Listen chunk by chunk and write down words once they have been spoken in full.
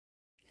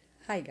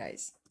Hi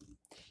guys.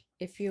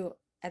 If you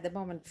at the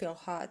moment feel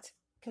hot,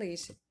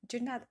 please do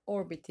not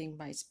orbiting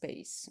my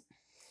space.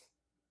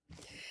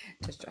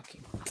 Just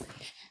joking.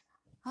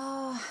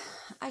 Uh,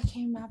 I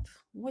came up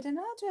with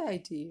another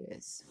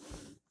ideas.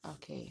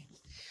 Okay.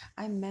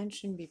 I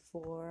mentioned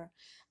before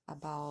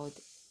about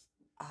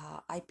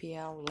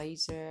IPL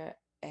laser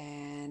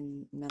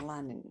and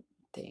melanin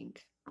thing.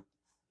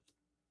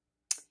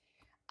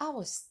 I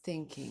was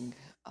thinking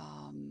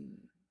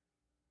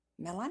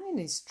melanin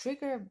is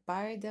triggered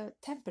by the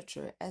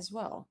temperature as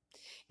well.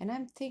 And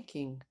I'm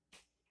thinking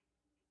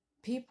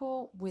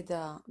people with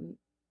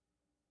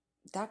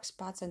dark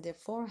spots on their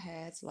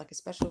foreheads, like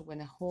especially when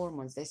the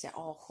hormones, they say,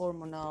 oh,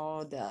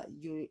 hormonal,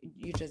 you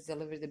just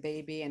deliver the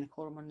baby and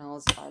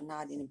hormonals are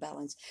not in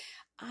balance.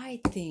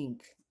 I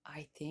think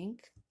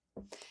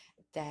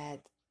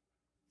that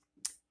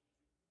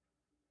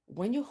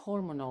when you're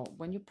hormonal,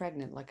 when you're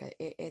pregnant, like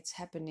it's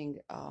happening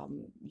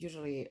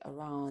usually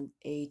around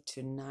 8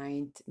 to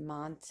 9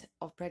 months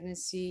of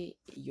pregnancy,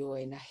 you're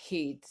in a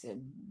heat,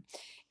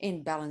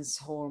 imbalance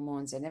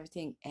hormones and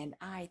everything. And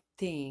I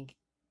think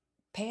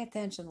pay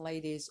attention,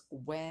 ladies,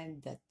 when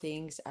the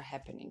things are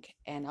happening.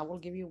 And I will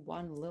give you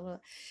one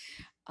little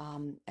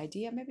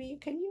idea, maybe you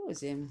can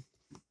use him.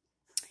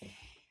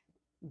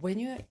 When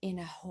you're in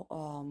a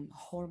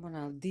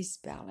hormonal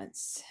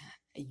disbalance,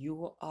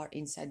 you are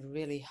inside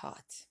really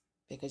hot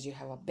because you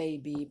have a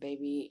baby,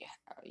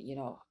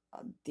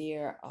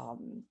 their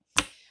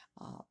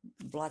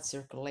blood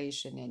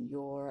circulation, and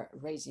you're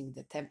raising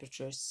the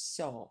temperature.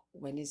 So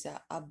when it's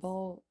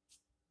above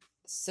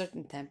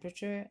certain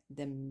temperature,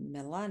 the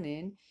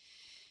melanin,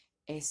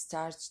 it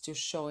starts to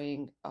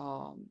showing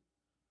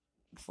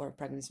for a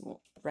pregnant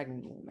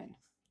woman.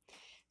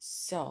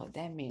 So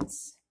that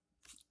means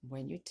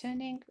when you're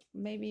turning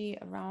maybe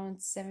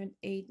around 7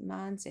 8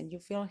 months and you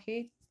feel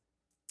heat,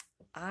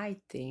 I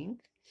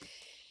think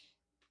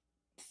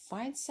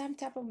find some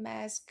type of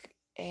mask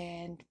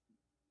and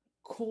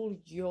cool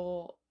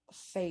your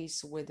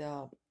face with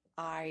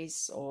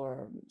ice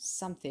or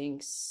something,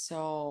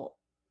 so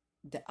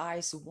the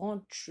ice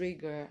won't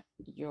trigger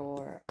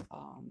your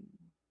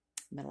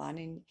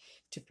melanin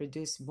to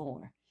produce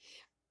more.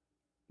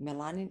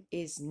 Melanin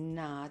is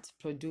not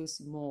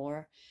produced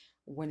more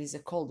when it's a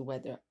cold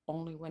weather,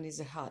 only when it's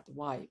a hot.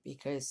 Why?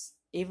 Because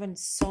even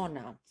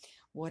sauna,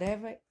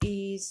 whatever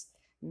is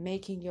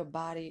making your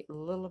body a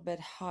little bit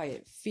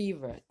higher,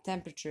 fever,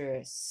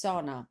 temperature,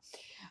 sauna,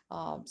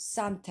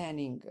 sun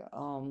tanning,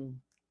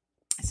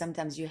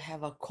 sometimes you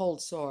have a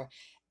cold sore,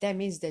 that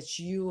means that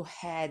you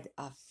had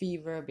a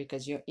fever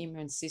because your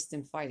immune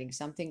system fighting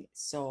something.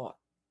 So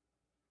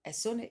as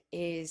soon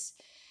as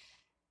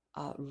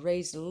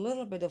raise a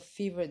little bit of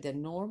fever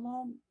than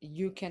normal,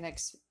 you can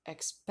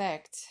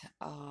expect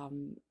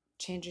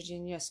changes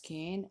in your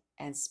skin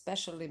and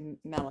especially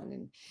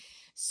melanin.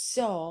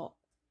 So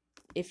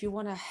if you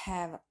want to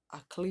have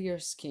a clear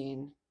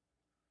skin,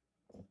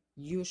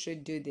 you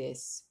should do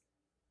this.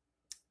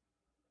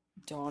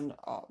 Don't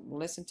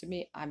listen to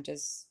me, I'm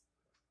just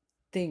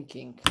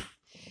thinking.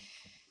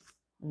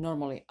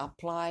 Normally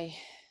apply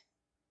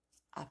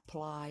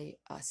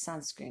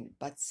sunscreen,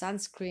 but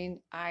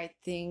sunscreen, I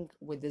think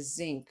with the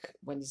zinc,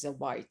 when it's a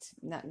white,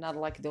 not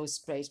like those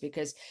sprays,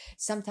 because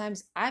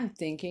sometimes I'm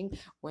thinking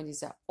when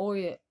it's a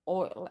oil,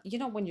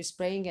 when you're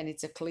spraying and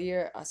it's a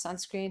clear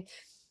sunscreen,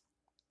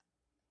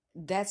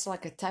 that's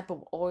like a type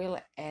of oil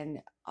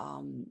and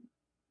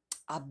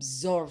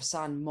absorb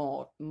sun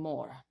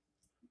more,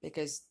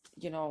 because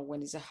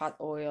when it's a hot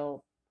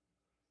oil,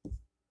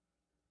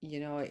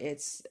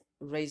 it's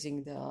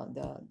raising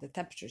the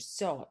temperature.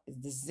 So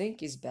the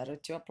zinc is better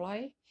to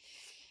apply,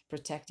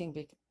 protecting,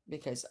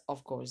 because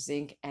of course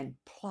zinc, and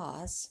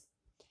plus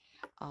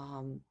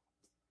um,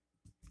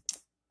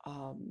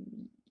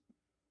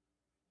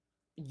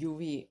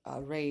 UV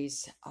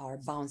rays are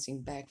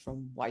bouncing back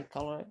from white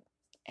color,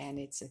 and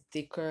it's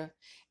thicker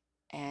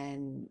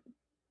and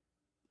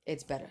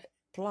it's better.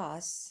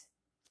 Plus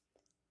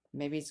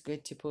maybe it's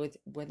good to put,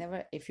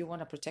 whenever, if you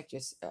want to protect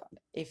yourself,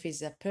 if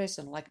it's a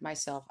person like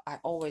myself, I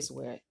always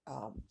wear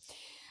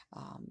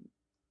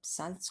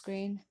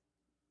sunscreen,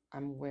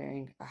 I'm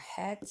wearing a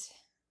hat,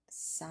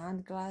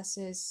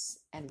 sunglasses,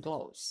 and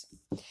gloves.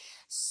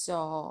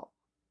 So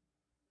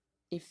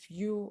if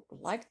you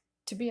like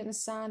to be in the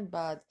sun,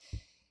 but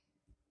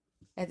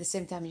at the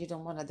same time you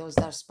don't want those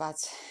dark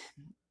spots,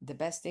 the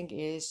best thing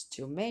is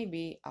to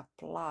maybe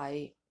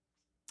apply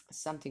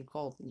something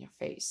cold in your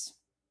face,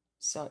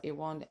 so it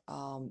won't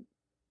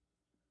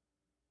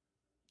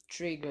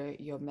trigger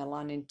your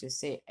melanin to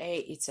say, hey,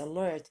 it's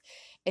alert,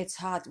 it's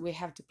hot, we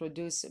have to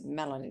produce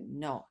melanin.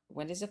 No,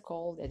 when it's a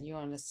cold and you're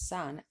on the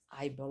sun,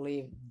 I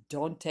believe,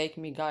 don't take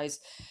me guys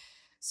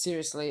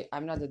seriously,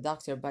 I'm not a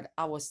doctor, but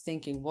I was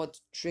thinking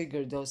what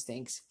triggered those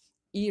things.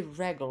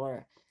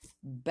 Irregular,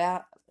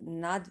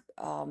 not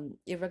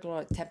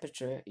irregular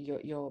temperature,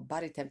 your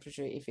body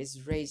temperature, if it's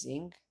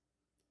raising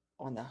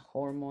on the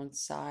hormone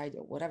side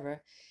or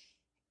whatever,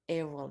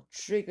 it will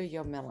trigger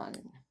your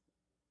melanin.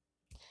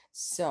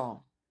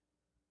 So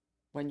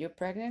when you're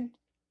pregnant,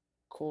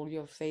 cool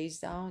your face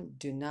down.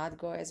 Do not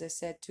go, as I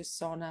said, to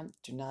sauna.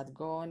 Do not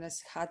go on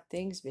as hot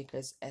things,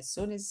 because as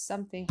soon as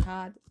something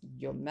hot,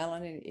 your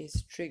melanin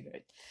is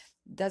triggered.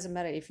 Doesn't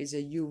matter if it's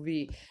a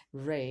UV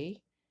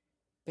ray,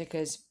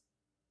 because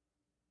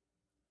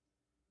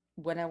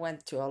when I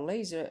went to a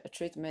laser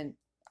treatment,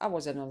 I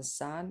wasn't on the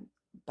sun,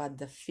 but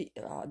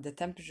the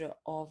temperature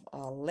of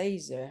a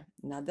laser,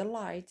 not the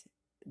light,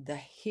 the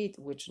heat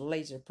which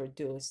laser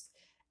produced,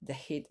 the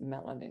heat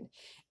melanin,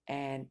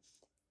 and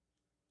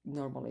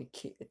normally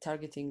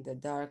targeting the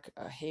dark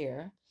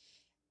hair,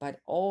 but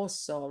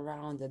also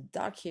around the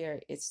dark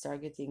hair, it's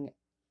targeting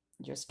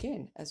your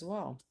skin as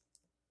well.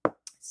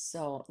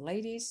 So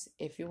ladies,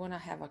 if you want to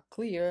have a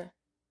clear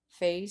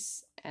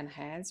face and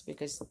hands,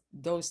 because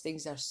those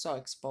things are so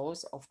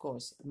exposed, of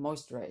course,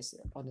 moisturize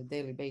on a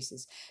daily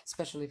basis,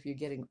 especially if you're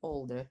getting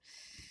older.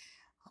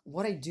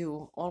 What I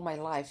do all my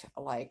life,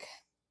 like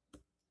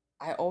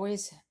I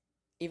always,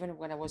 even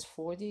when I was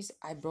 40s,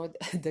 I brought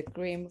the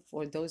cream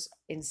for those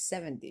in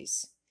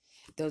 70s,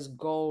 those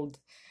gold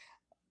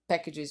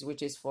packages,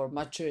 which is for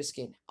mature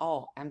skin.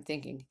 Oh, I'm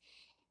thinking,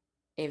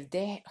 if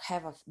they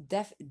have a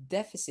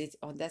deficit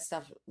on that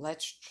stuff,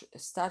 let's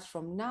start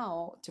from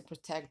now to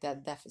protect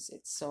that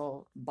deficit.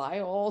 So buy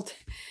old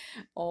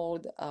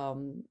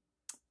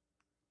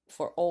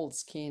for old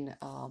skin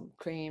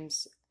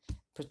creams,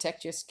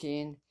 protect your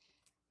skin,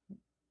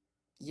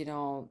 you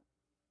know,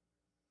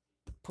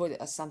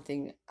 put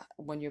something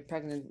when you're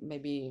pregnant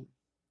maybe,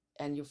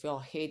 and you feel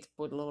heat,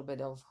 put a little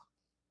bit of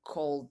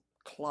cold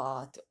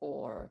cloth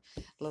or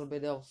a little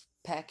bit of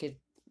packet.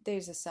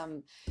 There's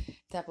some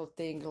type of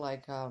thing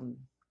like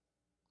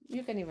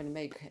you can even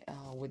make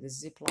with a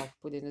Ziploc,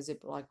 put in a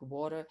Ziploc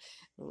water,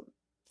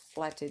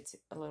 flat it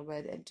a little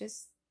bit, and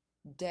just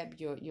dab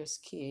your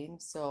skin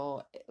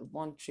so it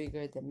won't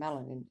trigger the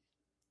melanin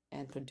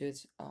and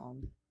produce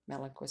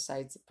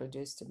melanocytes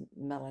produce the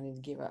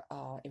melanin, give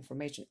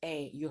information.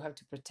 Hey, you have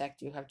to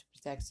protect, you have to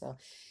protect.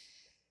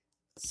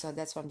 So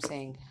that's what I'm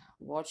saying.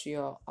 Watch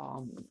your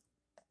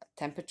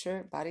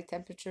temperature, body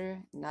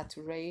temperature, not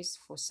to raise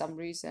for some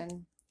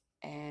reason,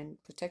 and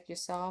protect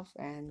yourself.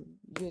 And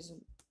use,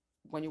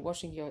 when you're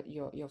washing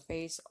your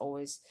face,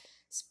 always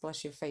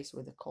splash your face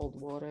with the cold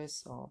water,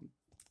 so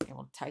it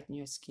will tighten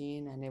your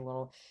skin, and it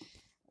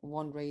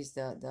won't raise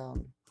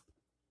the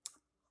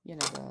you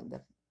know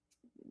the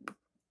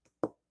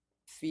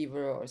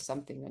fever or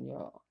something on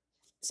your,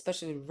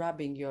 especially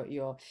rubbing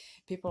your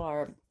people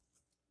are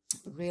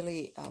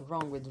really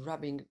wrong with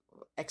rubbing,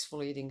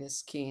 exfoliating the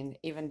skin.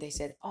 Even they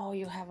said, oh,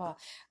 you have a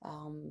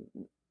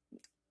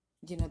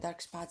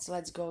dark spots,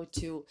 let's go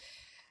to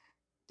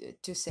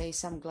say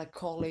some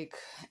glycolic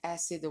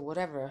acid or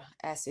whatever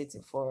acid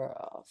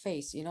for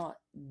face.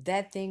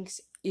 That things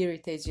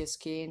irritates your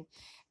skin,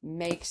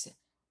 makes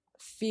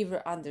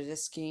fever under the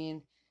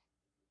skin,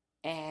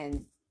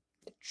 and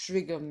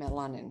trigger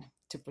melanin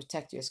to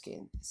protect your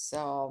skin.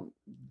 So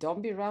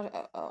don't be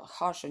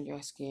harsh on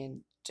your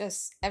skin.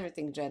 Just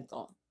everything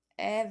gentle,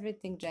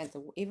 everything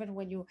gentle. Even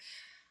when you're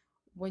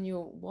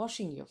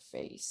washing your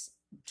face,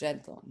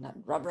 gentle, not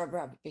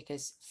rub,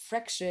 because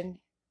friction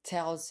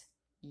tells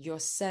your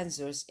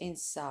sensors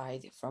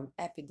inside from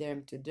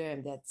epiderm to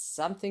derm that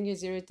something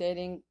is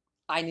irritating,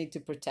 I need to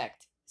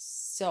protect.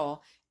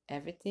 So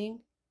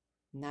everything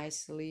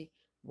nicely,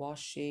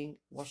 wash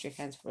your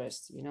hands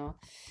first,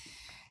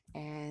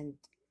 and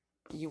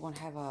you won't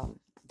have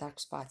dark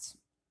spots.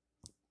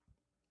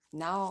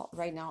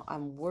 Right now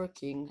I'm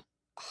working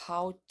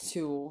how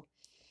to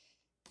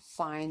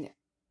find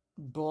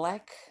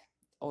black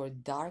or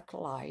dark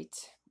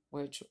light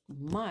which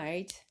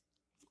might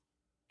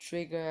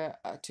trigger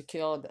to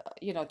kill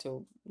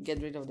to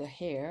get rid of the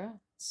hair,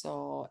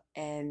 so,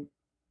 and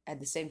at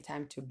the same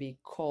time to be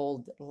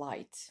cold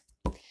light.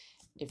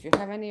 If you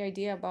have any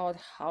idea about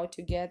how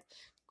to get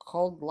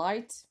cold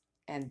light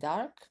and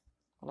dark,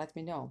 let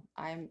me know.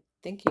 I'm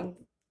thinking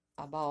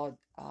about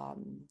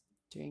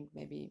doing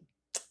maybe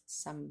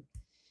some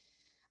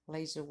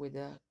laser with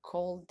a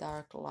cold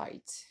dark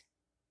light.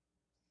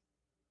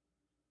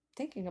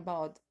 Thinking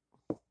about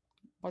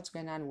what's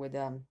going on with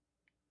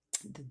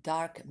the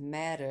dark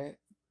matter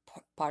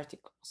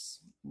particles.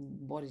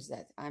 What is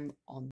that? I'm on